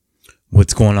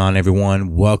What's going on,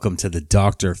 everyone? Welcome to the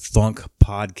Dr. Funk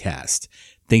podcast.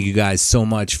 Thank you guys so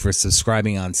much for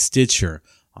subscribing on Stitcher,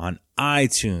 on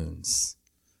iTunes,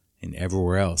 and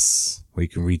everywhere else where you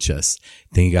can reach us.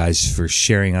 Thank you guys for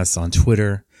sharing us on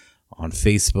Twitter, on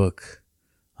Facebook,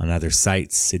 on other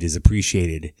sites. It is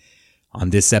appreciated. On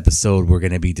this episode, we're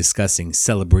going to be discussing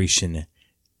Celebration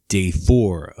Day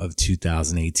 4 of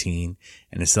 2018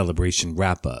 and a celebration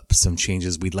wrap-up. Some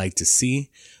changes we'd like to see.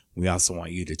 We also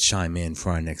want you to chime in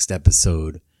for our next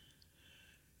episode.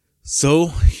 So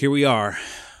here we are,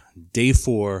 Day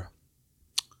 4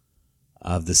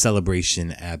 of the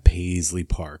celebration at Paisley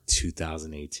Park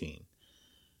 2018.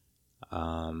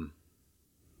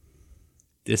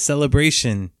 This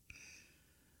celebration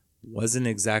wasn't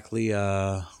exactly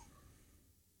all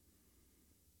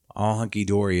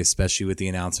hunky-dory, especially with the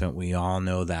announcement. We all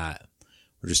know that.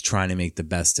 We're just trying to make the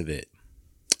best of it.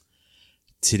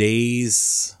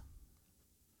 Today's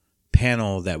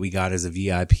panel that we got as a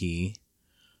VIP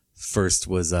first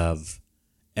was of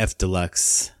F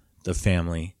Deluxe, the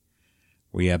family.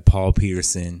 We had Paul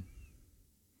Peterson,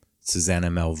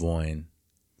 Susanna Melvoin,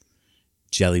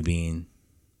 Jelly Bean,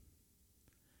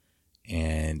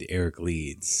 and Eric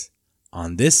Leeds.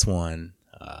 On this one,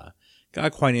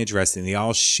 got quite interesting. They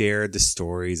all shared the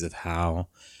stories of how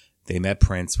they met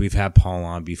Prince. We've had Paul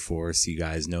on before, so you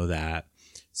guys know that.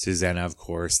 Susanna, of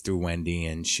course, through Wendy,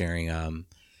 and sharing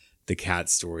the cat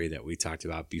story that we talked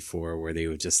about before, where they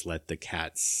would just let the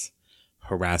cats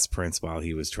harass Prince while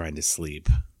he was trying to sleep.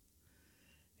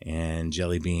 And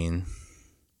Jelly Bean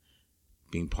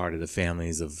being part of the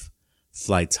families of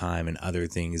Flight Time and other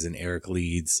things. And Eric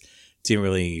Leeds didn't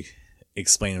really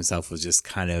explain himself, was just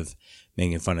kind of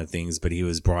making fun of things, but he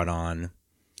was brought on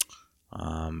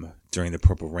during the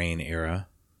Purple Rain era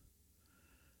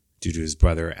due to his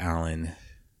brother Alan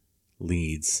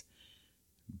Leeds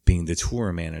being the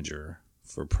tour manager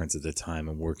for Prince at the time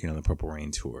and working on the Purple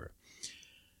Rain tour.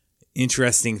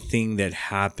 Interesting thing that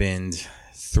happened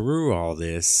through all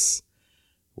this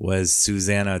was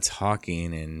Susanna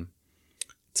talking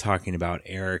about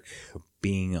Eric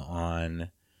being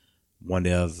on one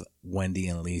of Wendy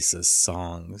and Lisa's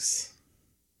songs.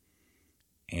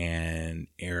 And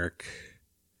Eric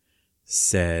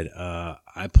said,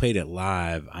 I played it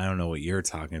live. I don't know what you're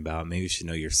talking about. Maybe you should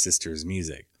know your sister's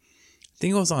music. I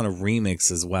think it was on a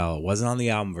remix as well. It wasn't on the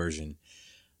album version,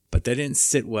 but that didn't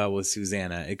sit well with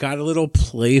Susanna. It got a little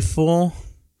playful,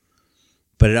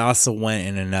 but it also went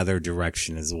in another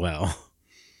direction as well.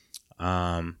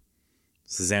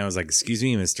 Susanna was like, "Excuse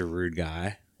me, Mr. Rude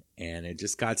Guy." And it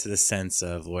just got to the sense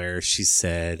of where she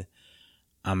said,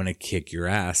 "I'm going to kick your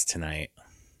ass tonight."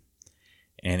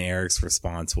 And Eric's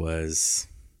response was,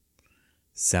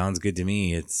 "Sounds good to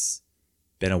me. It's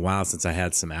been a while since I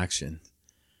had some action."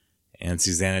 And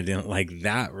Susanna didn't like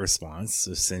that response.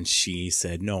 So since she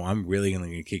said, "No, I'm really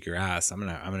going to kick your ass. I'm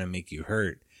going to make you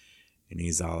hurt." And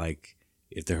he's all like,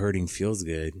 "If the hurting feels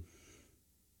good,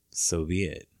 so be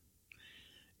it."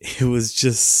 It was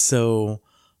just so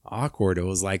awkward. It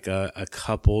was like a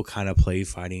couple kind of play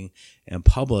fighting in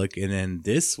public. And then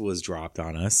this was dropped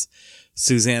on us.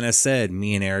 Susanna said,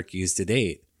 "Me and Eric used to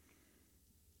date."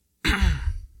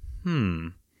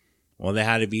 Well, they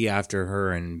had to be after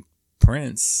her and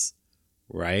Prince,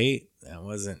 right? That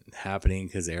wasn't happening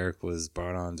because Eric was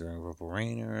brought on during Purple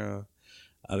Rain or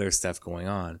other stuff going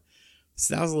on.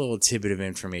 So that was a little tidbit of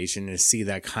information. To see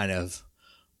that kind of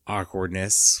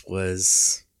awkwardness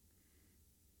was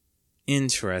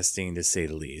interesting, to say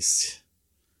the least.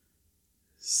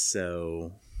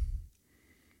 So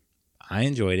I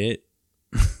enjoyed it.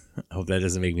 I hope that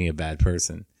doesn't make me a bad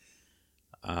person.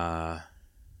 Then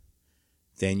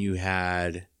you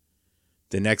had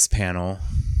the next panel.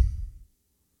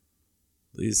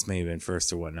 This may have been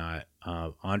first or whatnot.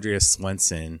 Andrea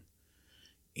Swenson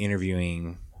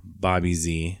interviewing Bobby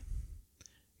Z,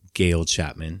 Gail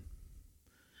Chapman,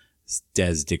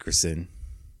 Des Dickerson,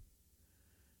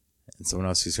 and someone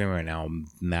else who's famous right now,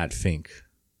 Matt Fink,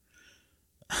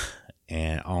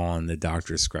 and all on the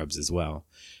Dr. Scrubs as well.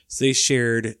 So they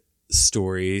shared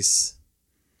stories,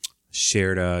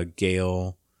 shared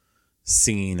Gail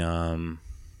singing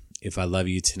 "If I Love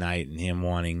You Tonight"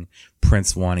 and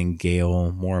Prince wanting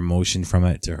Gail more emotion from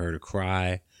it to her to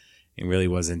cry, and really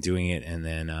wasn't doing it. And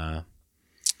then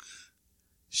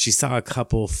she saw a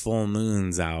couple full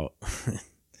moons out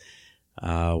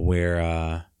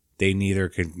where they neither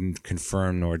could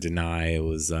confirm nor deny it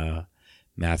was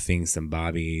Matt Fink's and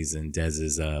Bobby's and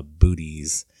Dez's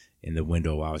booties in the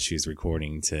window while she was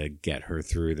recording to get her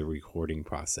through the recording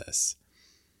process.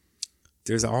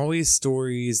 There's always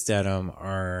stories that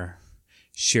are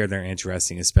shared that are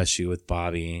interesting, especially with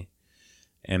Bobby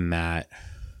and Matt.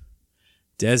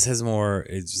 Dez has more,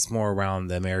 it's just more around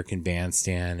the American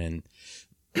Bandstand and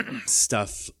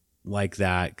stuff like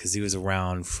that, because he was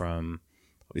around from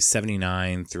probably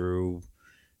 79 through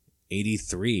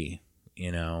 83,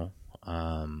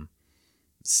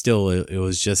 Still, it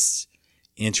was just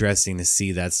interesting to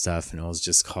see that stuff, and it was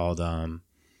just called,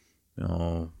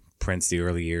 Prince, the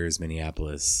Early Years,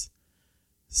 Minneapolis.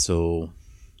 So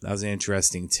that was an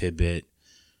interesting tidbit,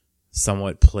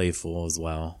 somewhat playful as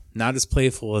well. Not as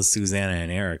playful as Susanna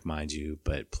and Eric, mind you,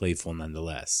 but playful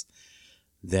nonetheless.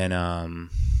 Then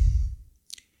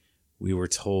we were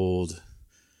told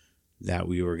that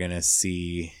we were going to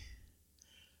see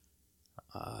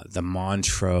the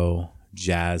Montreux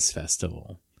Jazz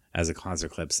Festival as a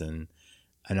concert clips, and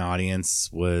an audience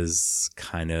was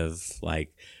kind of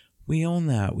like, we own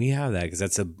that, we have that, because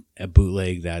that's a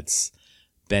bootleg that's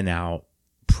been out.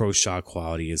 Pro shot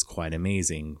quality is quite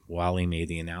amazing. Wally made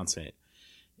the announcement,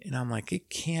 and I'm like, it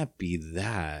can't be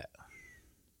that.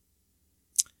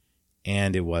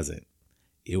 And it wasn't.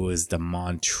 It was the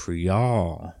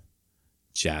Montreal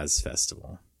Jazz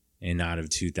Festival, and not of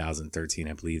 2013.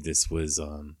 I believe this was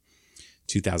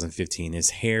 2015. His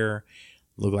hair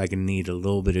looked like it needed a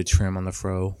little bit of trim on the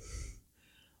fro,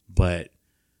 but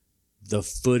the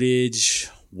footage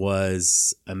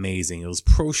was amazing. It was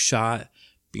pro shot.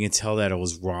 You can tell that it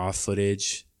was raw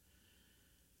footage.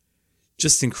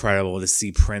 Just incredible to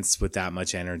see Prince with that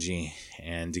much energy,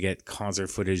 and to get concert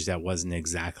footage that wasn't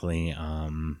exactly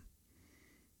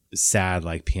sad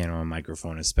like piano and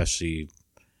microphone, especially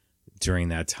during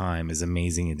that time, as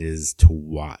amazing it is to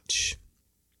watch.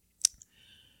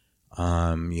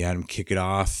 You had him kick it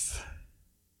off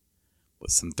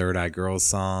with some Third Eye Girls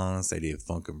songs. They did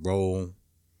funk and roll.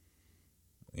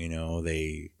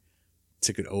 They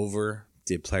took it over,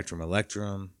 did Plectrum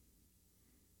Electrum.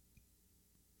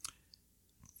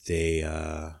 They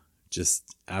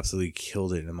just absolutely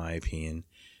killed it, in my opinion.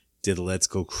 Did Let's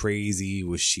Go Crazy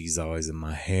with She's Always in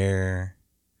My Hair.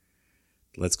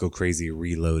 Let's Go Crazy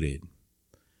Reloaded.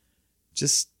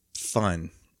 Just fun.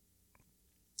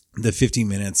 The 50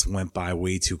 minutes went by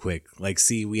way too quick.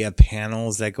 See, we have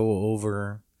panels that go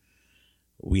over.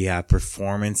 We have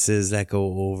performances that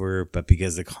go over. But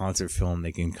because the concert film,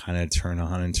 they can kind of turn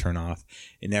on and turn off.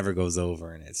 It never goes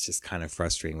over. And it's just kind of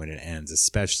frustrating when it ends,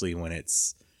 especially when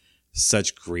it's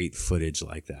such great footage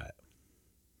like that.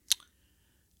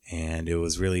 And it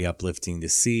was really uplifting to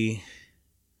see.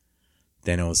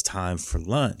 Then it was time for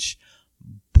lunch.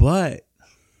 But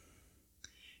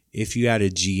if you had a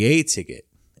GA ticket,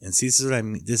 and see,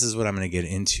 this is what I'm going to get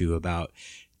into about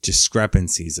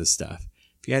discrepancies of stuff.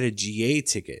 If you had a GA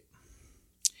ticket,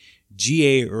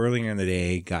 GA earlier in the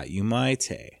day got you Mai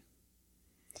Tai.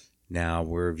 Now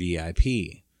we're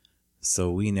VIP.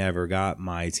 So we never got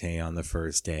Mai Tai on the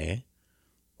first day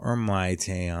or Mai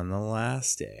Tai on the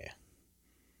last day.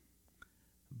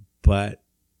 But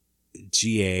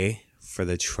GA, for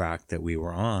the track that we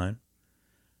were on,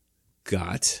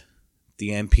 got the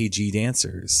MPG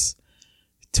dancers,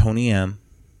 Tony M,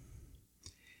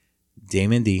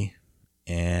 Damon D,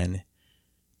 and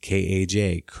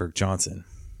KAJ, Kirk Johnson.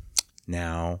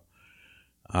 Now,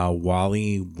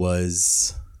 Wally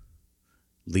was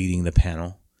leading the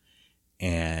panel,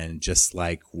 and just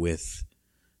like with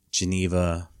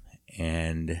Geneva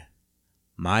and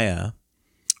Maya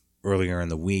earlier in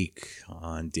the week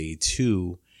on day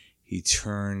 2, he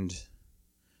turned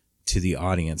to the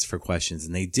audience for questions,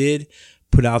 and they did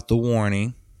put out the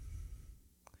warning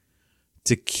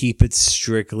to keep it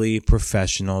strictly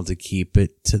professional, to keep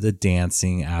it to the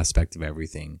dancing aspect of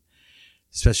everything,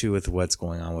 especially with what's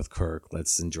going on with Kirk.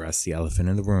 Let's address the elephant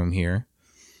in the room here.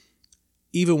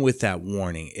 Even with that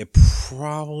warning, it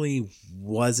probably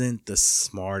wasn't the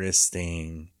smartest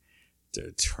thing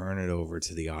to turn it over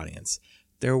to the audience.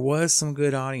 There was some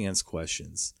good audience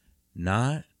questions,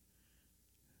 not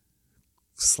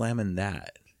slamming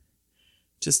that.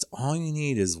 Just all you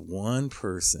need is one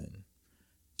person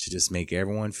to just make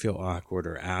everyone feel awkward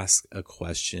or ask a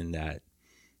question that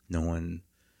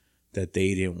that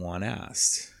they didn't want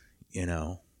asked,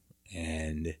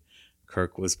 and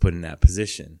Kirk was put in that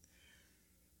position.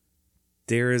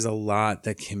 There is a lot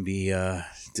that can be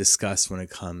discussed when it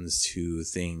comes to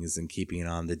things and keeping it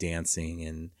on the dancing,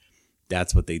 and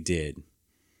that's what they did.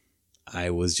 I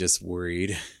was just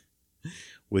worried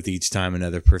with each time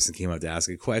another person came up to ask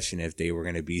a question if they were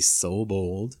going to be so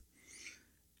bold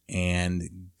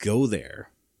and go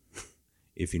there,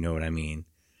 if you know what I mean.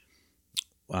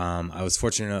 I was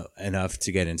fortunate enough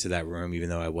to get into that room, even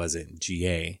though I wasn't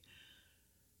GA.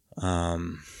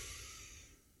 It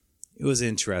was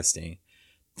interesting.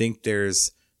 I think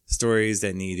there's stories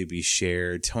that need to be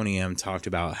shared. Tony M talked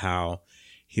about how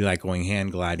he liked going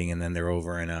hand gliding, and then they're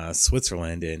over in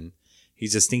Switzerland, and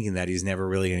he's just thinking that he's never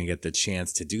really going to get the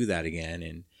chance to do that again.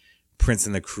 And Prince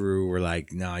and the crew were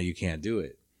like, "Nah, you can't do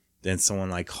it." Then someone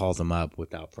like called him up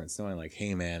without Prince knowing, like,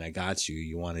 "Hey man, I got you.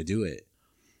 You want to do it?"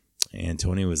 And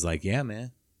Tony was like, "Yeah,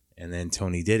 man." And then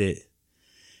Tony did it,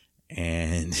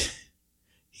 and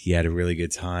he had a really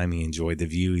good time. He enjoyed the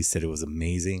view. He said it was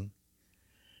amazing.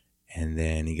 And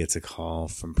then he gets a call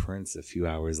from Prince a few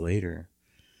hours later,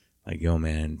 like, "Yo,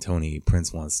 man, Tony,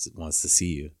 Prince wants to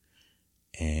see you."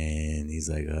 And he's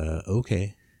like,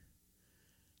 "Okay."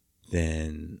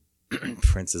 Then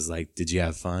Prince is like, "Did you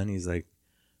have fun?" He's like,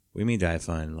 "What do you mean, did I have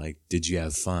fun? Like, did you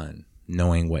have fun?"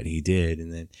 Knowing what he did.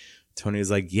 And then Tony was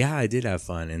like, "Yeah, I did have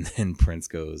fun." And then Prince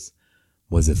goes,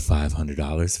 "Was it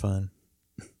 $500 fun?"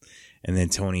 And then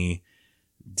Tony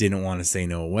didn't want to say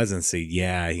no, it wasn't. Say,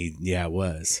 yeah, it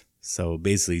was. So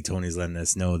basically, Tony's letting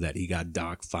us know that he got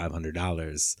docked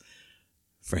 $500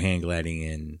 for hang gliding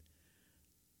in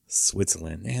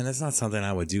Switzerland. Man, that's not something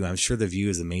I would do. I'm sure the view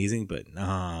is amazing, but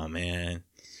nah, man.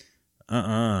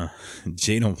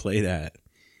 Jay don't play that.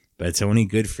 But Tony,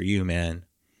 good for you, man.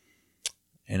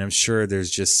 And I'm sure there's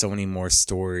just so many more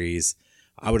stories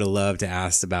I would have loved to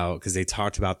ask about, because they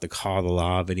talked about the Call the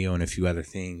Law video and a few other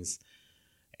things.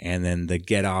 And then the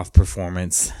Get Off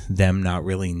performance, them not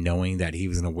really knowing that he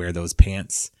was going to wear those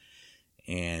pants.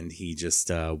 And he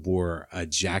just wore a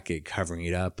jacket covering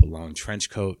it up, a long trench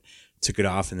coat, took it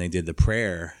off, and they did the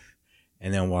prayer.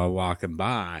 And then while walking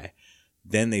by,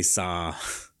 then they saw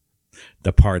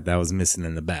the part that was missing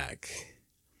in the back.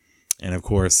 And of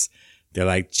course, they're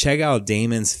like, "Check out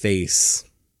Damon's face."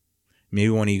 Maybe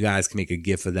one of you guys can make a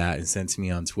gif of that and send it to me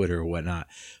on Twitter or whatnot.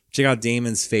 Check out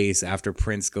Damon's face after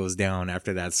Prince goes down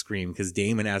after that scream, because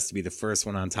Damon has to be the first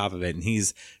one on top of it, and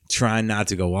he's trying not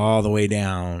to go all the way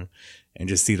down, and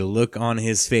just see the look on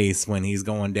his face when he's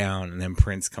going down, and then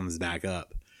Prince comes back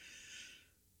up.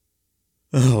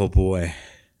 Oh boy.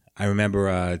 I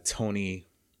remember Tony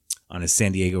on a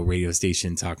San Diego radio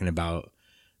station talking about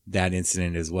that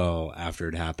incident as well after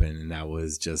it happened, and that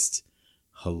was just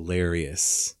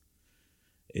hilarious.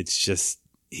 It's just,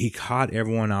 he caught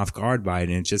everyone off guard by it,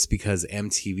 and just because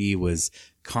MTV was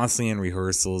constantly in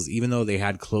rehearsals, even though they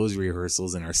had closed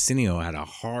rehearsals, and Arsenio had a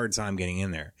hard time getting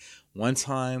in there. One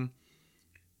time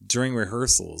during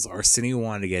rehearsals, Arsenio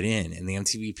wanted to get in, and the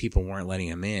MTV people weren't letting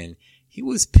him in. He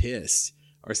was pissed.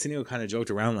 Arsenio kind of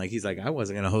joked around, like, he's like, "I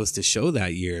wasn't going to host a show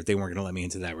that year if they weren't going to let me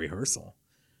into that rehearsal."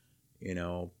 You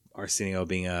know, Arsenio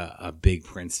being a big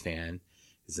Prince fan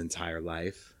his entire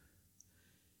life.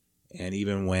 And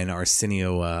even when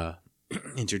Arsenio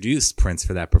introduced Prince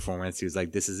for that performance, he was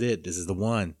like, "This is it. This is the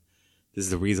one. This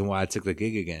is the reason why I took the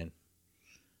gig again."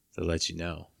 To let you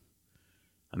know.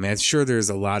 I mean, I'm sure there's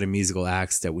a lot of musical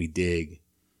acts that we dig,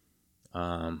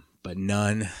 but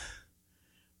none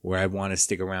where I want to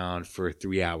stick around for a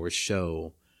 3-hour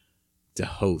show to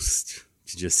host,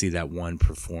 to just see that one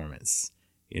performance,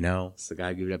 you know? So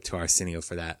gotta give it up to Arsenio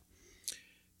for that.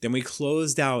 Then we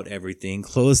closed out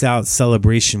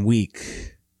Celebration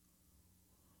Week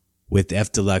with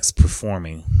F Deluxe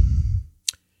performing.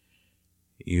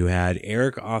 You had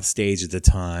Eric off stage at the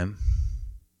time,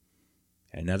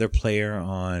 another player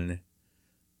on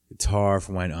guitar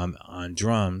went on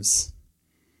drums,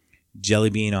 Jelly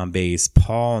Bean on bass,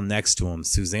 Paul next to him,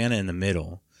 Susanna in the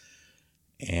middle,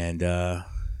 and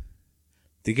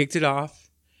they kicked it off.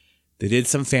 They did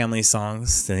some family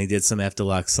songs, then they did some F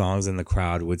Deluxe songs, and the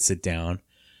crowd would sit down.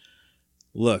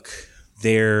 Look,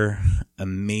 they're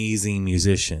amazing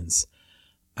musicians.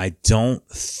 I don't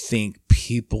think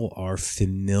people are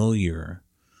familiar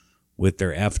with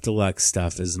their F Deluxe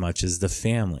stuff as much as the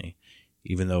family,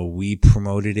 even though we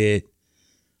promoted it,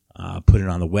 put it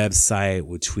on the website,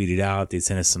 we tweeted out, they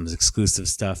sent us some exclusive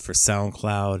stuff for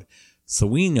SoundCloud, so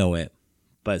we know it,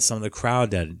 but some of the crowd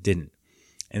didn't.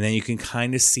 And then you can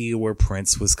kind of see where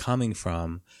Prince was coming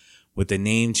from with the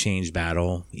name change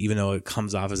battle, even though it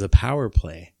comes off as a power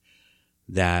play,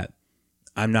 that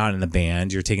I'm not in the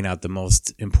band, you're taking out the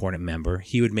most important member.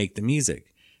 He would make the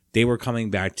music. They were coming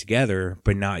back together,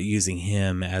 but not using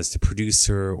him as the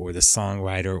producer or the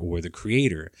songwriter or the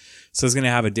creator. So it's going to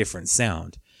have a different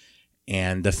sound.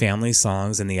 And the family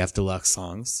songs and the F Deluxe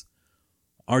songs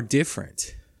are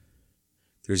different.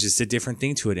 There's just a different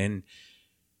thing to it. And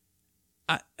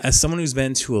as someone who's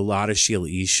been to a lot of Sheila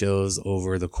E. shows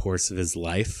over the course of his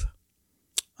life,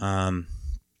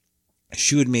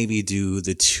 she would maybe do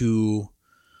the 2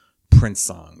 Prince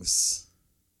songs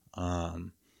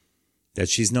that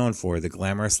she's known for, The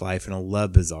Glamorous Life and A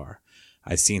Love Bazaar.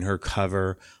 I've seen her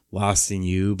cover Lost in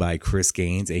You by Chris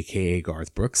Gaines, aka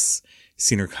Garth Brooks.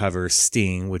 Seen her cover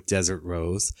Sting with Desert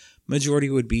Rose. Majority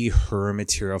would be her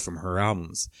material from her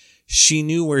albums. She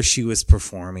knew where she was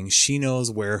performing. She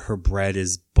knows where her bread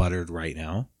is buttered right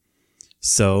now.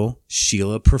 So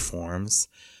Sheila performs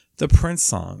the Prince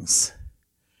songs.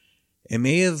 It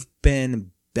may have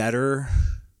been better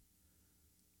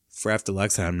for F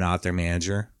Deluxe. I'm not their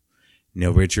manager.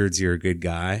 No, Richards, you're a good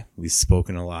guy. We've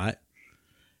spoken a lot.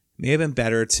 May have been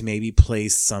better to maybe play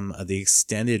some of the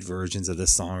extended versions of the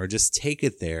song or just take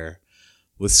it there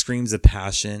with screams of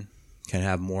passion. Can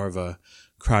have more of a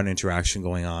crowd interaction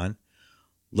going on.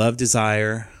 Loved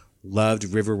Desire. Loved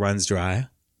River Runs Dry.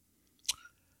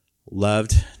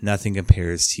 Loved Nothing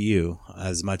Compares to You,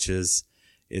 as much as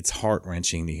it's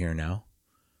heart-wrenching to hear now.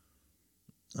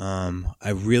 I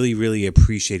really, really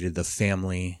appreciated the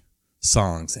family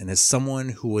songs. And as someone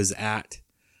who was at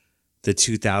the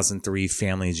 2003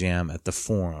 Family Jam at the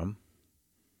Forum,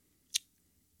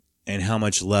 and how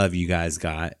much love you guys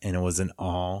got, and it was an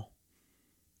all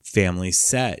family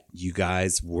set. You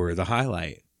guys were the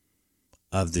highlight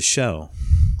of the show.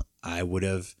 I would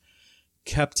have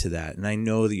kept to that. And I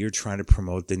know that you're trying to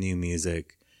promote the new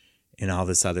music and all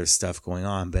this other stuff going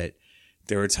on, but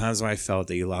there were times when I felt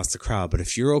that you lost the crowd. But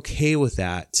if you're okay with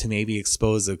that, to maybe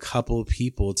expose a couple of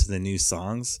people to the new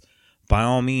songs, by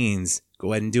all means,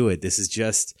 go ahead and do it. This is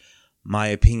just my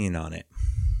opinion on it.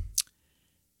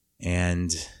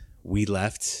 And we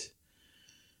left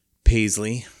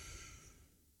Paisley.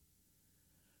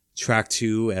 Track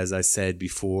 2, as I said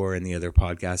before in the other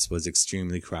podcast, was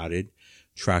extremely crowded.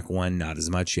 Track 1, not as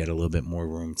much. You had a little bit more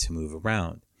room to move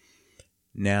around.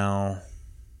 Now,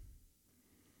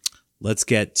 let's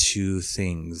get to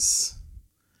things.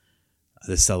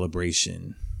 The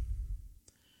celebration.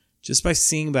 Just by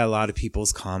seeing by a lot of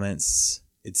people's comments,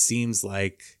 it seems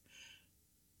like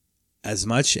as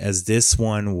much as this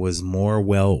one was more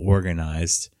well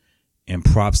organized, and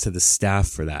props to the staff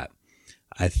for that.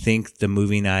 I think the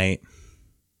movie night,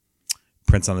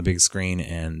 Prince on the big screen,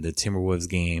 and the Timberwolves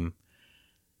game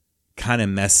kind of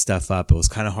messed stuff up. It was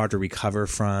kind of hard to recover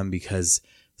from because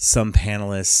some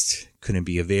panelists couldn't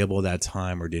be available at that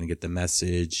time or didn't get the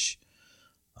message.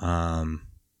 So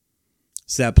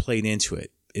that played into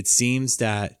it. It seems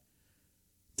that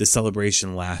the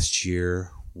celebration last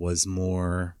year was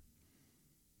more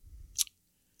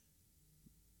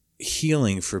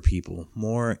healing for people,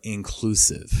 more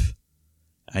inclusive.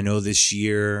 I know this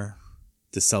year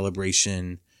the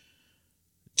celebration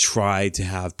tried to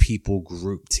have people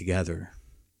grouped together.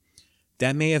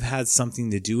 That may have had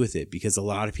something to do with it because a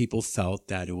lot of people felt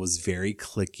that it was very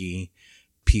cliquey.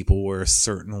 People were a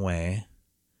certain way.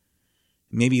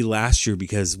 Maybe last year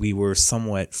because we were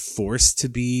somewhat forced to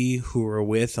be who we were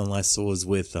with, unless it was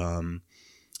with a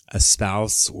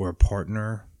spouse or a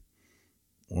partner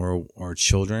or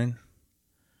children.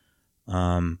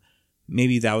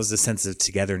 Maybe that was the sense of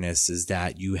togetherness, is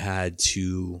that you had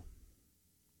to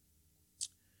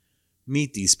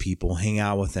meet these people, hang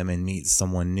out with them, and meet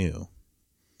someone new.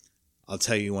 I'll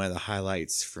tell you one of the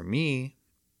highlights for me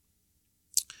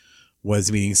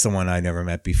was meeting someone I never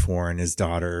met before, and his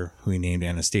daughter, who he named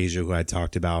Anastasia, who I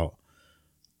talked about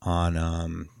on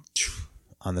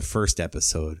the first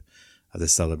episode of the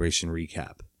celebration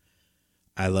recap.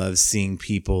 I love seeing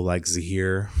people like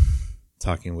Zahir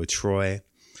talking with Troy,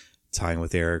 talking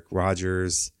with Eric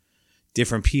Rogers,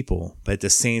 different people. But at the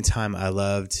same time, I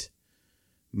loved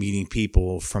meeting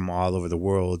people from all over the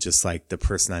world, just like the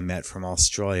person I met from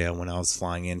Australia when I was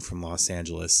flying in from Los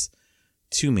Angeles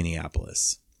to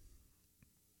Minneapolis.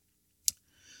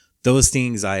 Those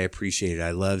things I appreciated.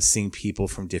 I love seeing people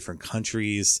from different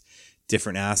countries,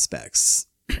 different aspects.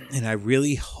 And I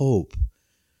really hope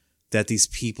that these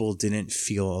people didn't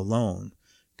feel alone,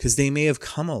 because they may have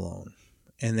come alone.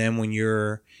 And then when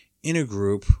you're in a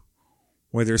group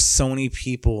where there's so many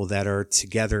people that are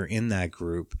together in that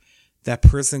group, that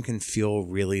person can feel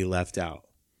really left out.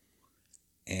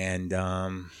 And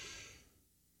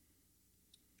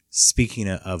speaking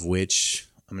of which,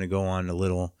 I'm going to go on a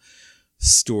little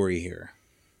story here.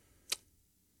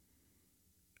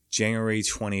 January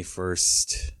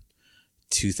 21st,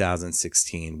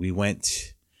 2016, we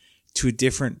went to a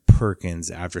different Perkins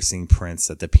after seeing Prince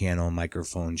at the Piano and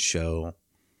Microphone show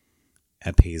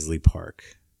at Paisley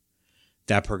Park.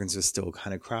 That Perkins was still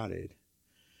kind of crowded.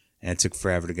 And it took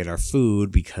forever to get our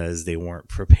food because they weren't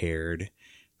prepared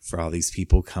for all these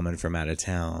people coming from out of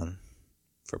town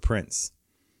for Prince.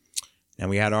 Now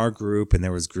we had our group, and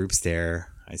there was groups there.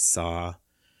 I saw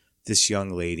this young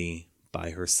lady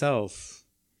by herself,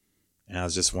 and I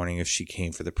was just wondering if she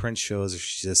came for the Prince shows or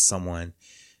she's just someone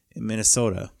in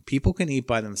Minnesota. People can eat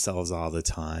by themselves all the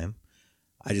time.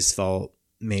 I just felt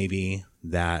maybe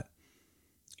that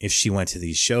if she went to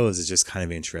these shows, it's just kind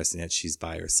of interesting that she's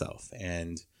by herself.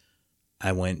 And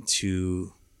I went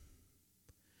to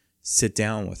sit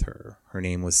down with her. Her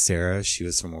name was Sarah. She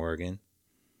was from Oregon.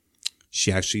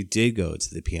 She actually did go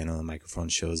to the Piano and Microphone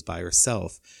shows by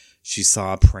herself. She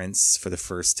saw Prince for the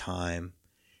first time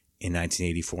in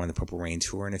 1984 on the Purple Rain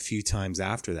Tour and a few times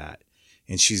after that.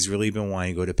 And she's really been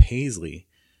wanting to go to Paisley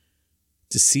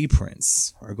to see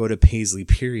Prince, or go to Paisley,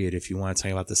 period, if you want to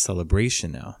talk about the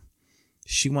celebration now.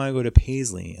 She wanted to go to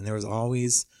Paisley, and there was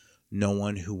always no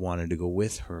one who wanted to go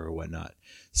with her or whatnot.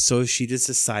 So she just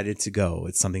decided to go.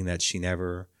 It's something that she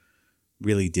never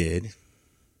really did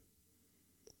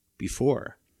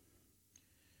before.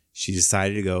 She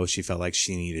decided to go. She felt like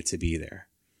she needed to be there.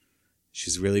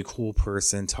 She's a really cool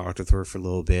person. Talked with her for a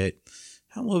little bit.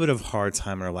 Had a little bit of a hard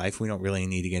time in her life. We don't really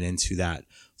need to get into that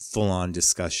full-on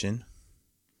discussion.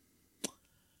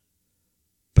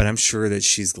 But I'm sure that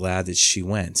she's glad that she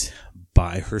went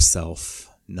by herself,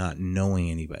 not knowing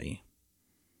anybody,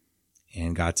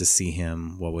 and got to see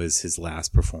him, what was his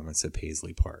last performance at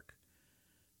Paisley Park.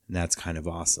 And that's kind of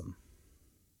awesome.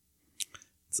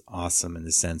 It's awesome in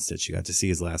the sense that she got to see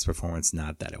his last performance,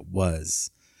 not that it was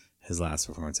his last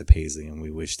performance at Paisley, and we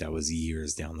wish that was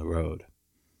years down the road.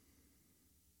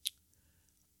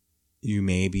 You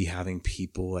may be having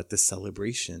people at the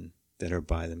celebration that are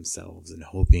by themselves and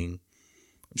hoping,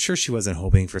 I'm sure she wasn't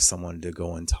hoping for someone to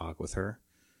go and talk with her,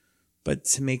 but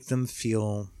to make them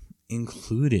feel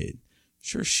included.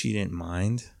 Sure, she didn't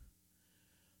mind.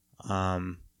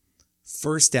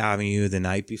 First Avenue the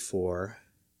night before,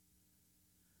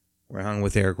 we hung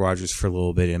with Eric Rogers for a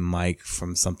little bit and Mike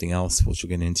from something else, which we'll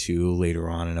get into later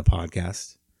on in a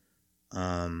podcast.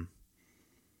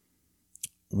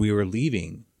 We were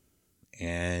leaving,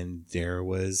 and there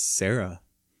was Sarah,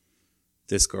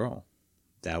 this girl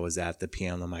that was at the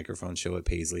Piano and Microphone show at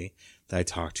Paisley that I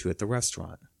talked to at the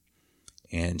restaurant.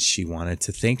 And she wanted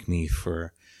to thank me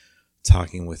for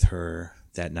talking with her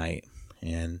that night,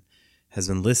 and has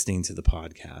been listening to the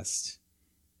podcast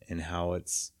and how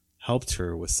it's helped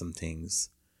her with some things.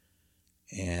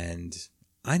 And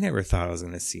I never thought I was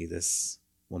going to see this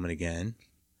woman again.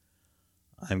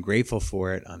 I'm grateful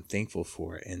for it. I'm thankful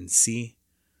for it. And see,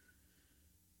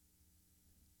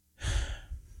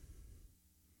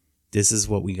 this is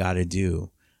what we got to do.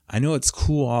 I know it's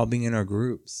cool all being in our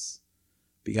groups,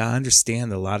 but you got to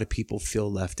understand that a lot of people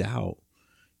feel left out.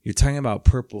 You're talking about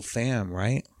Purple Fam,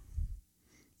 right?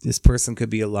 This person could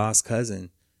be a lost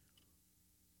cousin.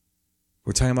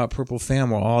 We're talking about Purple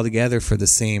Fam. We're all together for the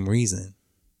same reason.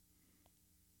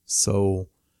 So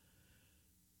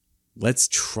let's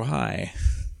try.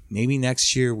 Maybe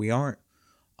next year we aren't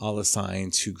all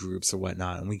assigned to groups or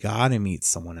whatnot, and we got to meet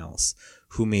someone else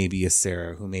who may be a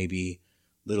Sarah, who may be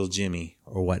little Jimmy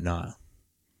or whatnot.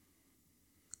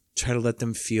 Try to let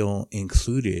them feel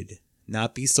included,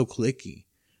 not be so cliquey.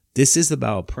 This is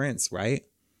about Prince, right?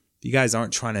 You guys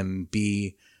aren't trying to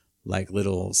be like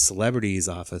little celebrities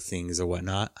off of things or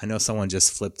whatnot. I know someone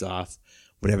just flipped off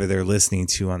whatever they're listening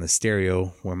to on the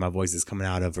stereo where my voice is coming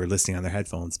out of, or listening on their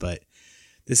headphones, but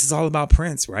this is all about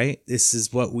Prince, right? This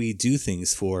is what we do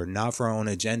things for, not for our own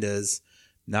agendas,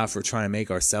 not for trying to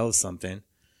make ourselves something.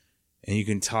 And you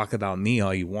can talk about me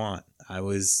all you want. I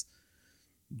was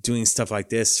doing stuff like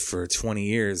this for 20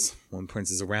 years when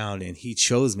Prince is around, and he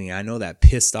chose me. I know that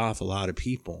pissed off a lot of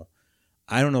people.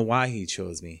 I don't know why he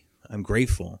chose me. I'm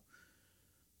grateful.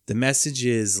 The message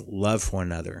is love for one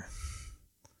another.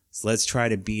 So let's try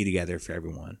to be together for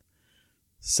everyone.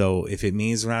 So if it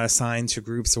means we're not assigned to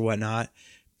groups or whatnot,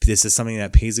 this is something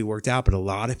that Paisley worked out, but a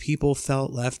lot of people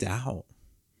felt left out.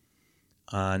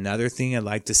 Another thing I'd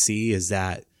like to see is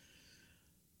that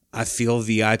I feel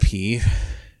VIP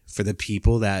for the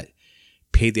people that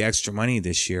paid the extra money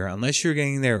this year. Unless you're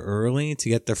getting there early to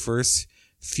get the first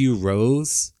few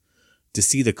rows to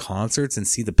see the concerts and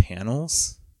see the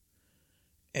panels,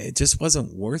 it just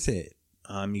wasn't worth it.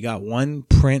 You got one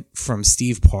print from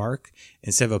Steve Park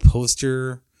instead of a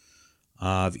poster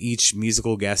of each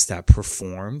musical guest that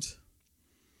performed.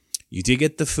 You did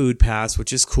get the food pass,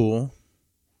 which is cool,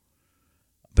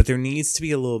 but there needs to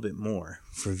be a little bit more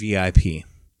for VIP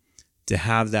to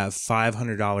have that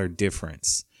 $500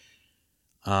 difference.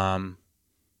 I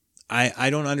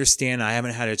don't understand. I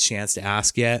haven't had a chance to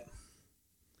ask yet,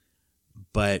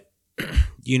 but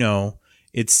you know,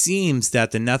 it seems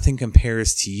that the Nothing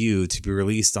Compares to You to be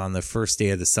released on the first day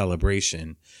of the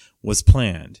celebration was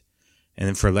planned. And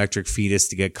then for Electric Fetus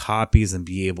to get copies and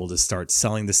be able to start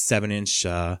selling the 7-inch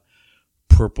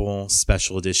purple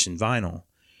special edition vinyl.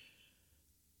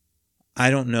 I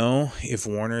don't know if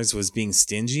Warner's was being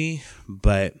stingy,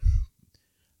 but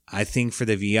I think for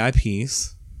the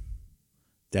VIPs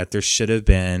that should have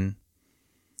been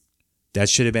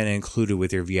included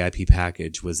with your VIP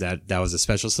package was that was a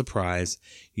special surprise.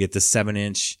 You get the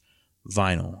 7-inch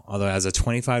vinyl, although it has a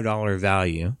 $25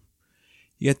 value.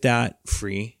 You get that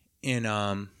free.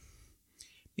 And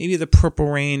maybe the Purple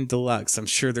Rain Deluxe. I'm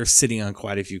sure they're sitting on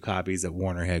quite a few copies at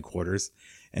Warner headquarters.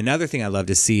 Another thing I'd love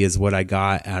to see is what I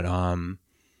got at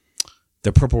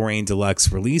the Purple Rain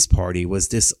Deluxe release party was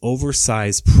this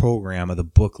oversized program of the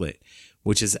booklet,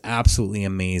 which is absolutely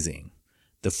amazing.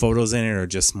 The photos in it are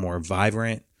just more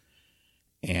vibrant,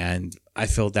 and I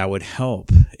felt that would help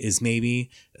is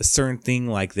maybe a certain thing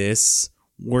like this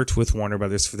worked with Warner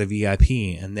Brothers for the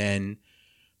VIP, and then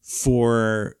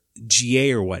for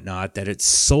GA or whatnot, that it's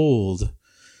sold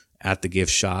at the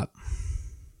gift shop,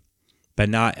 but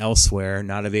not elsewhere,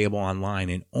 not available online,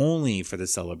 and only for the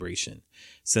celebration.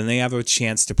 So then they have a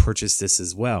chance to purchase this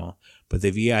as well, but the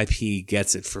VIP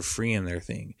gets it for free in their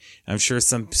thing. I'm sure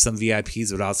some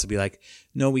VIPs would also be like,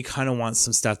 no, we kind of want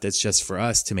some stuff that's just for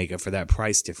us to make up for that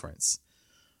price difference.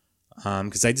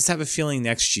 Because I just have a feeling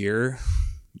next year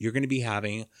you're going to be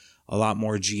having a lot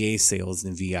more GA sales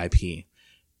than VIP,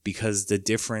 because the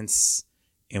difference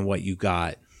in what you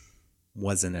got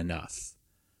wasn't enough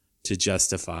to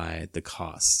justify the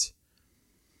cost.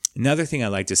 Another thing I'd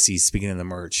like to see, speaking of the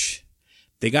merch,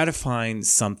 they got to find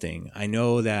something. I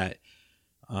know that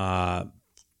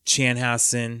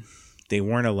Chanhassen, they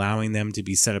weren't allowing them to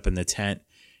be set up in the tent,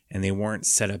 and they weren't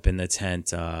set up in the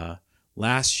tent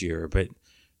last year, but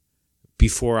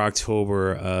before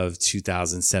October of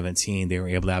 2017, they were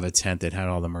able to have a tent that had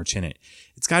all the merch in it.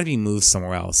 It's got to be moved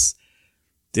somewhere else.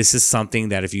 This is something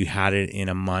that if you had it in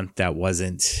a month that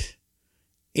wasn't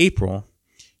April,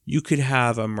 you could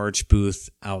have a merch booth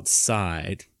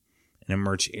outside and a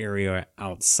merch area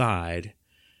outside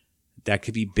that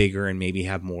could be bigger and maybe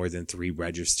have more than 3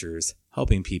 registers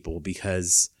helping people,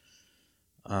 because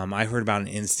I heard about an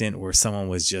incident where someone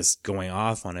was just going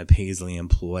off on a Paisley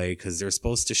employee because they're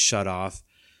supposed to shut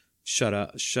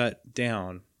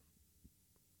down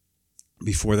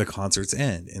before the concerts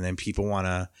end. And then people want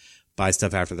to buy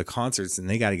stuff after the concerts, and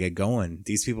they got to get going.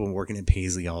 These people are working at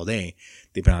Paisley all day.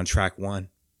 They've been on track 1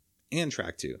 and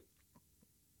track 2.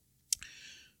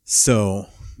 So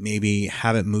maybe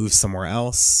have it moved somewhere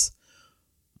else,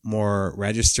 more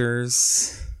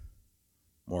registers,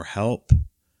 more help.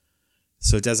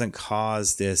 So it doesn't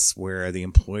cause this where the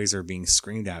employees are being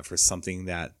screamed at for something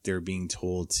that they're being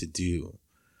told to do.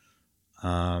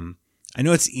 I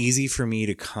know it's easy for me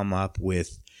to come up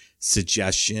with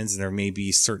suggestions, and there may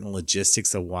be certain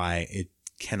logistics of why it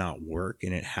cannot work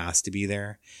and it has to be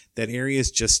there. That area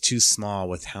is just too small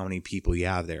with how many people you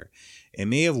have there. It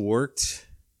may have worked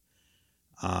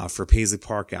for Paisley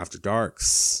Park After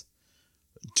Darks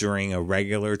during a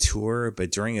regular tour,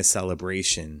 but during a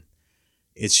celebration,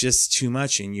 it's just too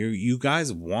much. And you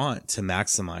guys want to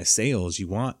maximize sales. You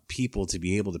want people to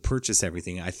be able to purchase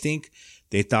everything. I think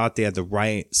they thought they had the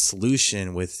right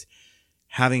solution with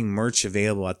having merch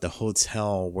available at the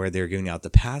hotel where they're giving out the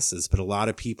passes. But a lot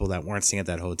of people that weren't staying at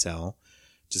that hotel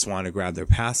just wanted to grab their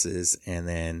passes and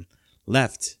then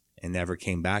left and never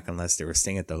came back unless they were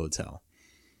staying at the hotel.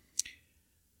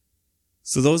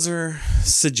 So those are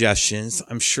suggestions.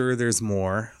 I'm sure there's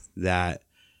more that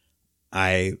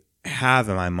I have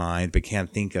in my mind but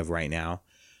can't think of right now.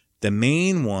 The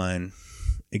main one,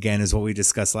 again, is what we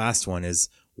discussed last one, is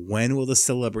when will the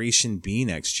celebration be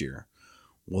next year?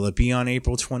 Will it be on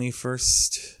April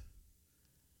 21st?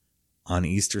 On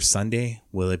Easter Sunday?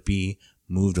 Will it be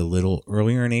moved a little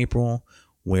earlier in April,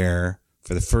 where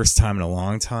for the first time in a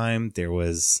long time there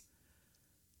was,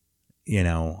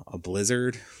 a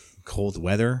blizzard, cold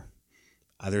weather,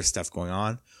 other stuff going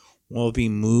on? Will it be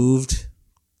moved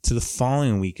to the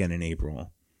following weekend in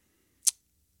April,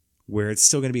 where it's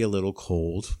still going to be a little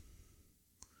cold?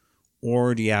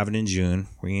 Or do you have it in June,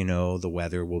 where the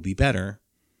weather will be better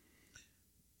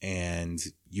and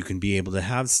you can be able to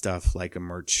have stuff like a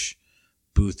merch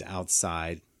booth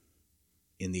outside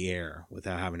in the air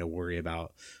without having to worry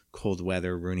about cold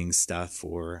weather ruining stuff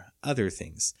or other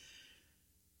things?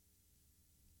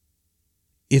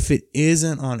 If it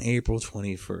isn't on April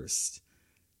 21st,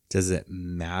 does it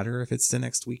matter if it's the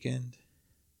next weekend?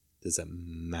 Does it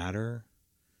matter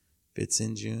if it's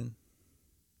in June?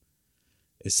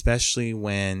 Especially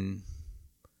when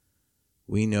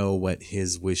we know what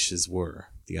his wishes were.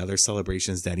 The other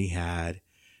celebrations that he had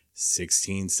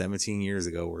 16, 17 years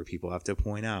ago, where people have to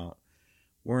point out,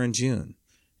 were in June.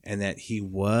 And that he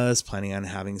was planning on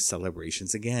having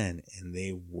celebrations again, and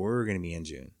they were going to be in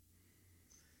June.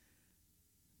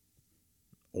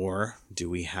 Or do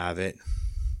we have it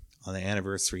on the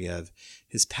anniversary of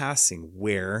his passing,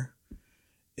 where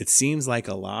it seems like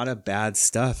a lot of bad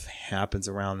stuff happens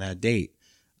around that date?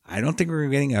 I don't think we're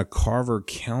getting a Carver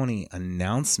County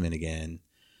announcement again,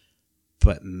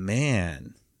 but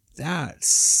man, that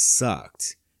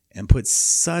sucked and put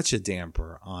such a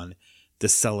damper on the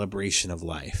celebration of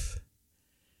life.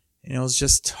 And it was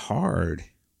just hard.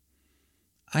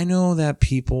 I know that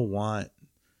people want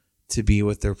to be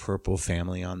with their purple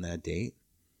family on that date.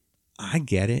 I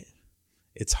get it.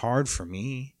 It's hard for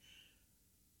me.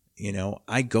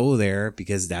 I go there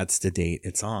because that's the date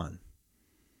it's on.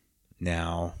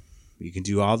 Now, you can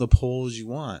do all the polls you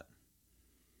want.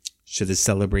 Should the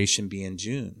celebration be in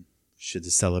June? Should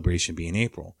the celebration be in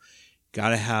April? Got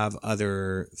to have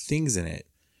other things in it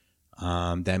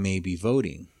that may be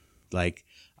voting. Like,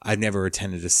 I've never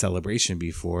attended a celebration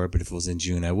before, but if it was in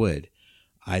June, I would.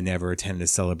 I never attended a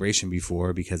celebration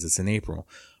before because it's in April.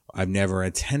 I've never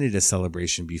attended a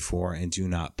celebration before and do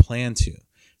not plan to.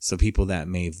 So people that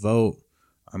may vote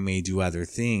or may do other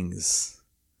things,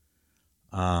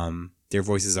 their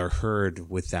voices are heard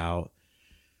without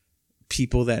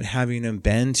people that having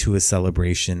been to a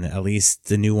celebration, at least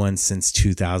the new one since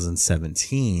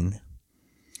 2017,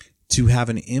 to have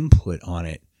an input on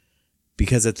it.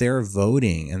 Because if they're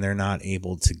voting and they're not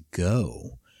able to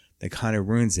go, that kind of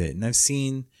ruins it. And I've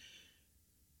seen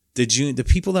the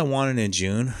people that want it in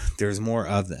June, there's more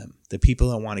of them. The people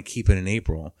that want to keep it in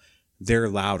April, they're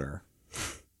louder.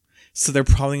 So they're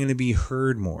probably going to be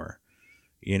heard more.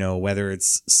 Whether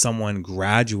it's someone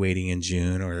graduating in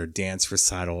June or a dance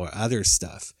recital or other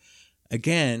stuff.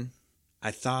 Again,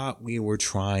 I thought we were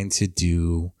trying to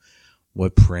do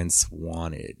what Prince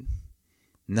wanted,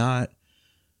 not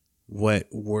what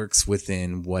works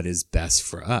within what is best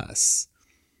for us.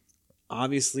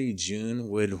 Obviously, June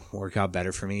would work out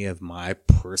better for me of my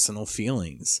personal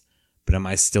feelings. But am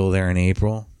I still there in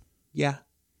April? Yeah.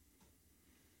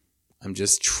 I'm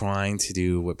just trying to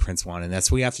do what Prince wanted. And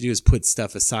that's what we have to do, is put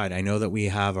stuff aside. I know that we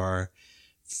have our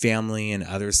family and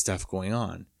other stuff going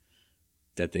on,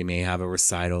 that they may have a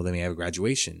recital, they may have a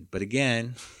graduation. But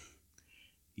again,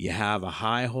 you have a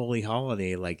high holy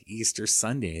holiday like Easter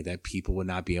Sunday that people would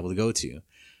not be able to go to.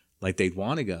 Like, they'd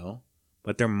want to go,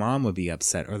 but their mom would be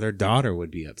upset or their daughter would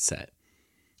be upset.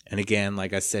 And again,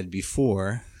 like I said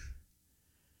before,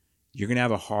 you're going to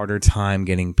have a harder time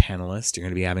getting panelists. You're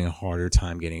going to be having a harder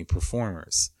time getting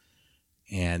performers.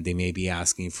 And they may be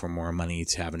asking for more money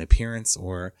to have an appearance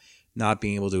or not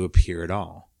being able to appear at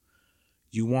all.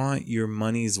 You want your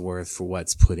money's worth for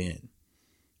what's put in.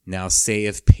 Now, say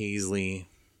if Paisley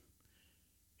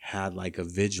had like a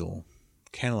vigil,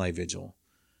 candlelight vigil,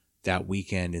 that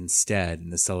weekend instead,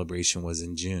 and the celebration was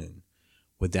in June,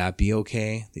 would that be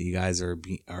okay that you guys are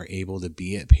able to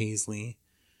be at Paisley?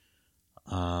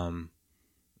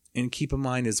 And keep in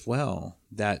mind as well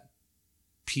that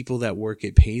people that work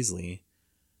at Paisley,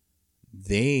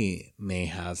 they may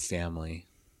have family,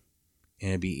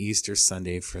 and it'd be Easter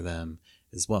Sunday for them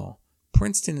as well.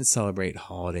 Prince didn't celebrate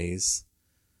holidays,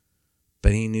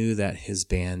 but he knew that his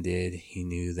band did. He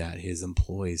knew that his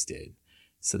employees did.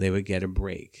 So they would get a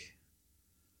break.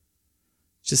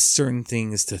 Just certain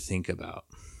things to think about.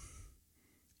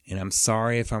 And I'm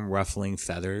sorry if I'm ruffling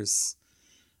feathers,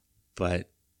 but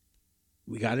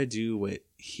we got to do what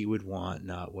he would want,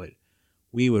 not what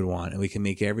we would want. And we can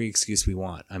make every excuse we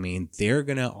want. I mean, they're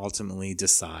going to ultimately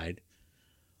decide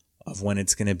of when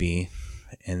it's going to be,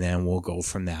 and then we'll go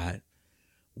from that.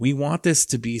 We want this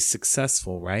to be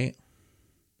successful, right?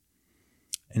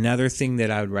 Another thing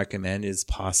that I would recommend is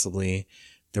possibly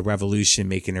the Revolution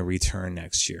making a return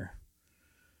next year.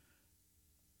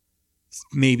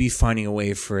 Maybe finding a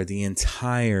way for the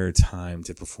entire time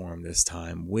to perform this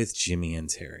time with Jimmy and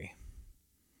Terry.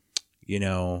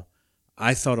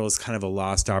 I thought it was kind of a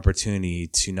lost opportunity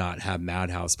to not have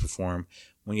Madhouse perform.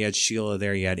 When you had Sheila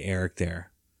there, you had Eric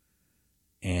there.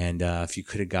 And if you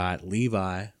could have got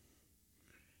Levi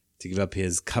to give up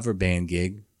his cover band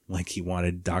gig like he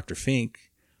wanted Dr. Fink,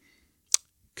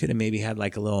 could have maybe had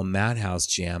like a little Madhouse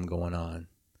jam going on.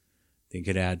 They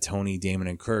could have had Tony, Damon,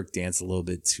 and Kirk dance a little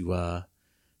bit to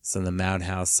some of the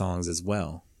Madhouse songs as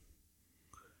well.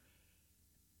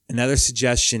 Another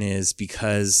suggestion is,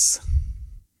 because,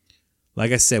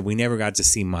 like I said, we never got to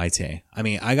see Maite. I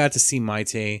mean, I got to see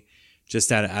Maite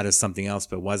just out of something else,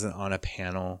 but it wasn't on a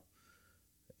panel.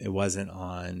 It wasn't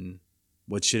on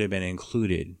what should have been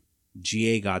included.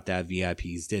 GA got that,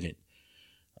 VIPs didn't.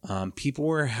 People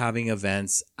were having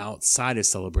events outside of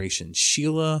Celebration.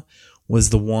 Sheila was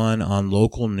the one on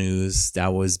local news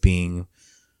that was being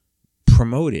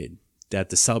promoted that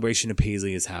the celebration of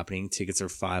Paisley is happening. Tickets are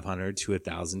 $500 to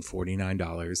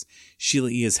 $1,049. Sheila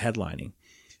E. is headlining.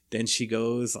 Then she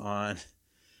goes on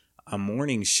a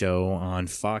morning show on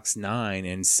Fox 9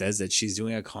 and says that she's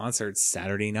doing a concert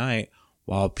Saturday night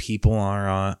while people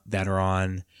that are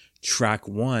on track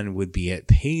 1 would be at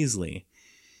Paisley.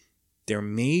 There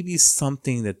may be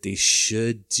something that they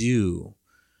should do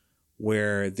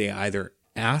where they either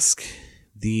ask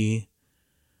the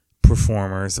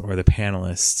performers or the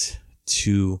panelists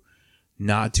to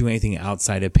not do anything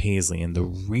outside of Paisley. And the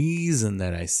reason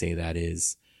that I say that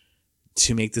is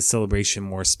to make the celebration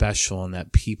more special, and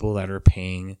that people that are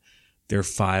paying their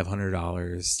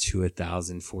 $500 to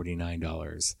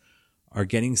 $1,049 are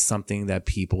getting something that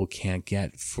people can't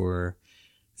get for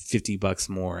 $50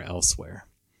 more elsewhere.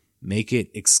 Make it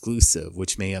exclusive,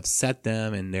 which may upset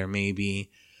them, and there may be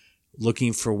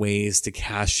looking for ways to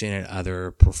cash in at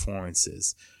other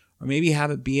performances. Or maybe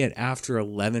have it be at after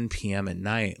 11 p.m. at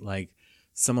night, like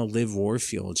some of Liv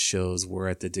Warfield's shows were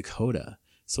at the Dakota.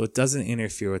 So it doesn't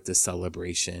interfere with the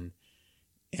celebration,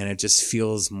 and it just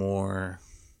feels more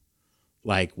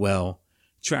like, well,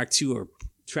 track two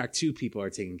people are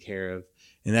taken care of,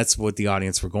 and that's what the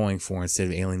audience were going for instead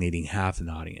of alienating half an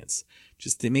audience.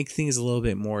 Just to make things a little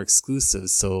bit more exclusive.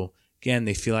 So again,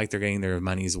 they feel like they're getting their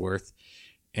money's worth,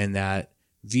 and that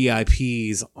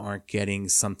VIPs aren't getting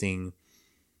something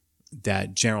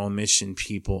that general admission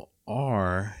people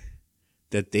are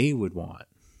that they would want.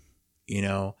 You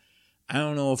know, I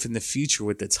don't know if in the future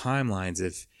with the timelines,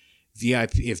 if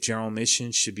general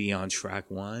admission should be on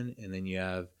track 1 and then you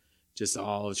have just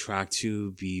all of track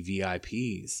 2 be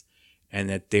VIPs, and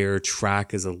that their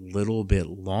track is a little bit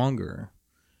longer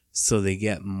so they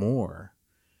get more,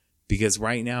 because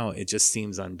right now it just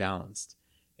seems unbalanced.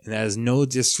 And that is no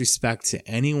disrespect to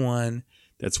anyone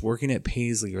that's working at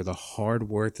Paisley or the hard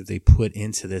work that they put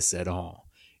into this at all.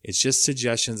 It's just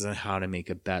suggestions on how to make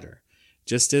it better.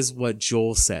 Just as what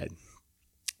Joel said,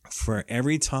 for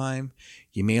every time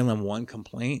you mail in one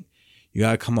complaint, you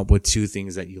got to come up with 2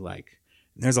 things that you like.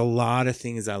 And there's a lot of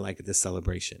things I like at this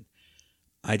celebration.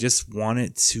 I just want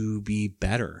it to be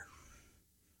better.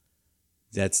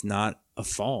 That's not a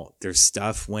fault. There's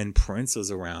stuff when Prince was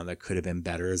around that could have been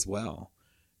better as well.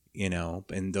 You know,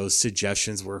 and those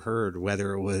suggestions were heard,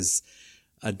 whether it was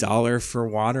 $1 for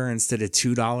water instead of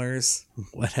 $2,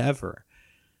 whatever.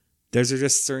 Those are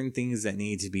just certain things that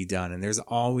need to be done, and there's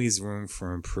always room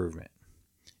for improvement.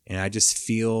 And I just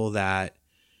feel that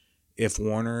if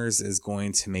Warner's is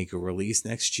going to make a release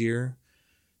next year,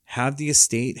 have the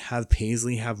estate, have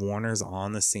Paisley, have Warner's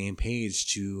on the same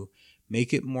page to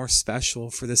make it more special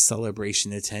for the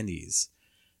celebration attendees.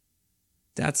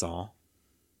 That's all.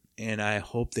 And I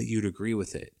hope that you'd agree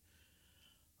with it.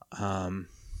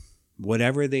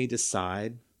 Whatever they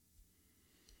decide,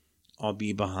 I'll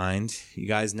be behind. You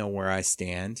guys know where I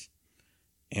stand.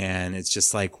 And it's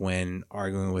just like when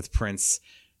arguing with Prince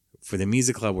for the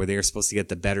Music Club, where they were supposed to get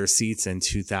the better seats in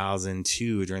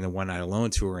 2002 during the One Night Alone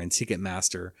tour, and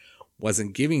Ticketmaster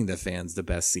wasn't giving the fans the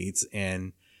best seats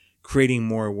and creating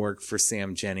more work for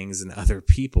Sam Jennings and other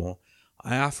people.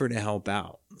 I offer to help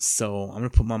out. So I'm going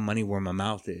to put my money where my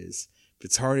mouth is. If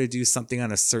it's hard to do something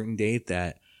on a certain date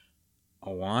that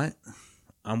I want,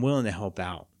 I'm willing to help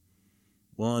out.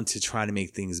 Willing to try to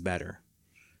make things better.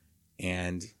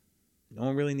 And no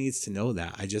one really needs to know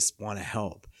that. I just want to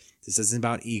help. This isn't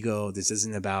about ego. This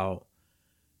isn't about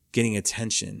getting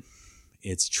attention.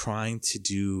 It's trying to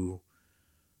do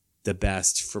the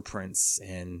best for Prince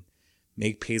and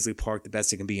make Paisley Park the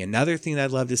best it can be. Another thing that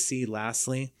I'd love to see,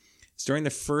 lastly, is during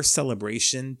the first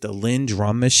celebration, the Lynn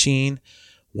drum machine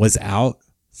was out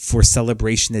for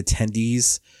celebration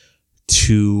attendees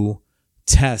to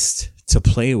test, to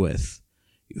play with.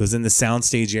 It was in the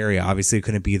soundstage area. Obviously, it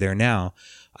couldn't be there now.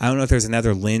 I don't know if there's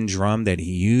another Lynn drum that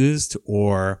he used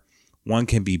or one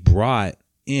can be brought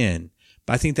in,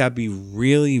 but I think that'd be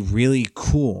really, really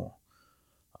cool.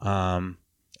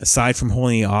 Aside from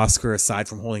holding the Oscar, aside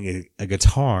from holding a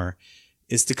guitar,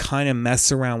 is to kind of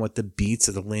mess around with the beats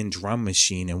of the Lynn drum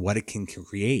machine and what it can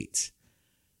create.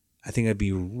 I think it'd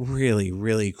be really,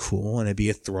 really cool, and it'd be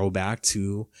a throwback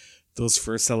to those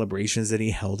first celebrations that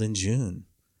he held in June.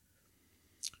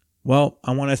 Well,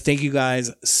 I want to thank you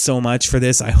guys so much for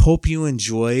this. I hope you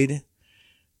enjoyed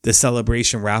the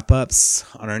celebration wrap-ups.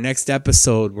 On our next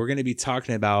episode, we're going to be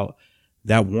talking about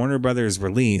that Warner Brothers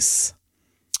release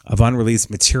of unreleased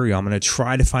material. I'm going to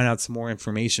try to find out some more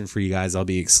information for you guys. I'll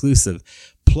be exclusive.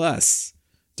 Plus,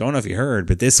 don't know if you heard,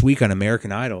 but this week on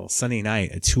American Idol, Sunday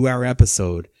night, a 2-hour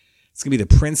episode, it's going to be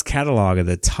the Prince catalog of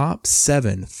the top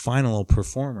 7 final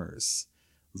performers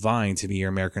vying to be your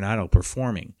American Idol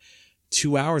performing.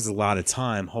 2 hours is a lot of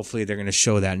time. Hopefully they're going to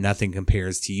show that Nothing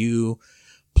Compares to You,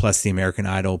 plus the American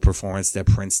Idol performance that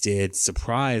Prince did,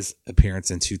 surprise appearance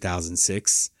in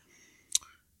 2006.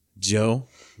 Joe,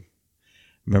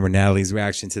 remember Natalie's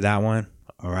reaction to that one?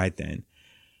 All right, then.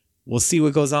 We'll see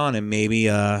what goes on, and maybe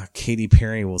Katy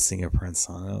Perry will sing a Prince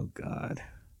song. Oh, God.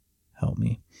 Help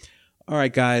me. All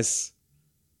right, guys.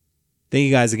 Thank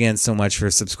you guys again so much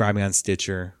for subscribing on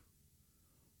Stitcher,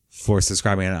 for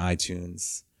subscribing on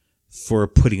iTunes, for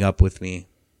putting up with me.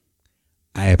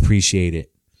 I appreciate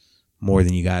it more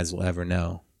than you guys will ever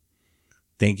know.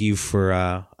 Thank you for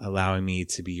allowing me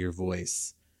to be your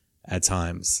voice at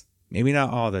times. Maybe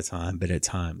not all the time, but at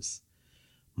times.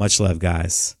 Much love,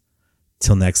 guys.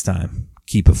 Till next time,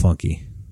 keep it funky.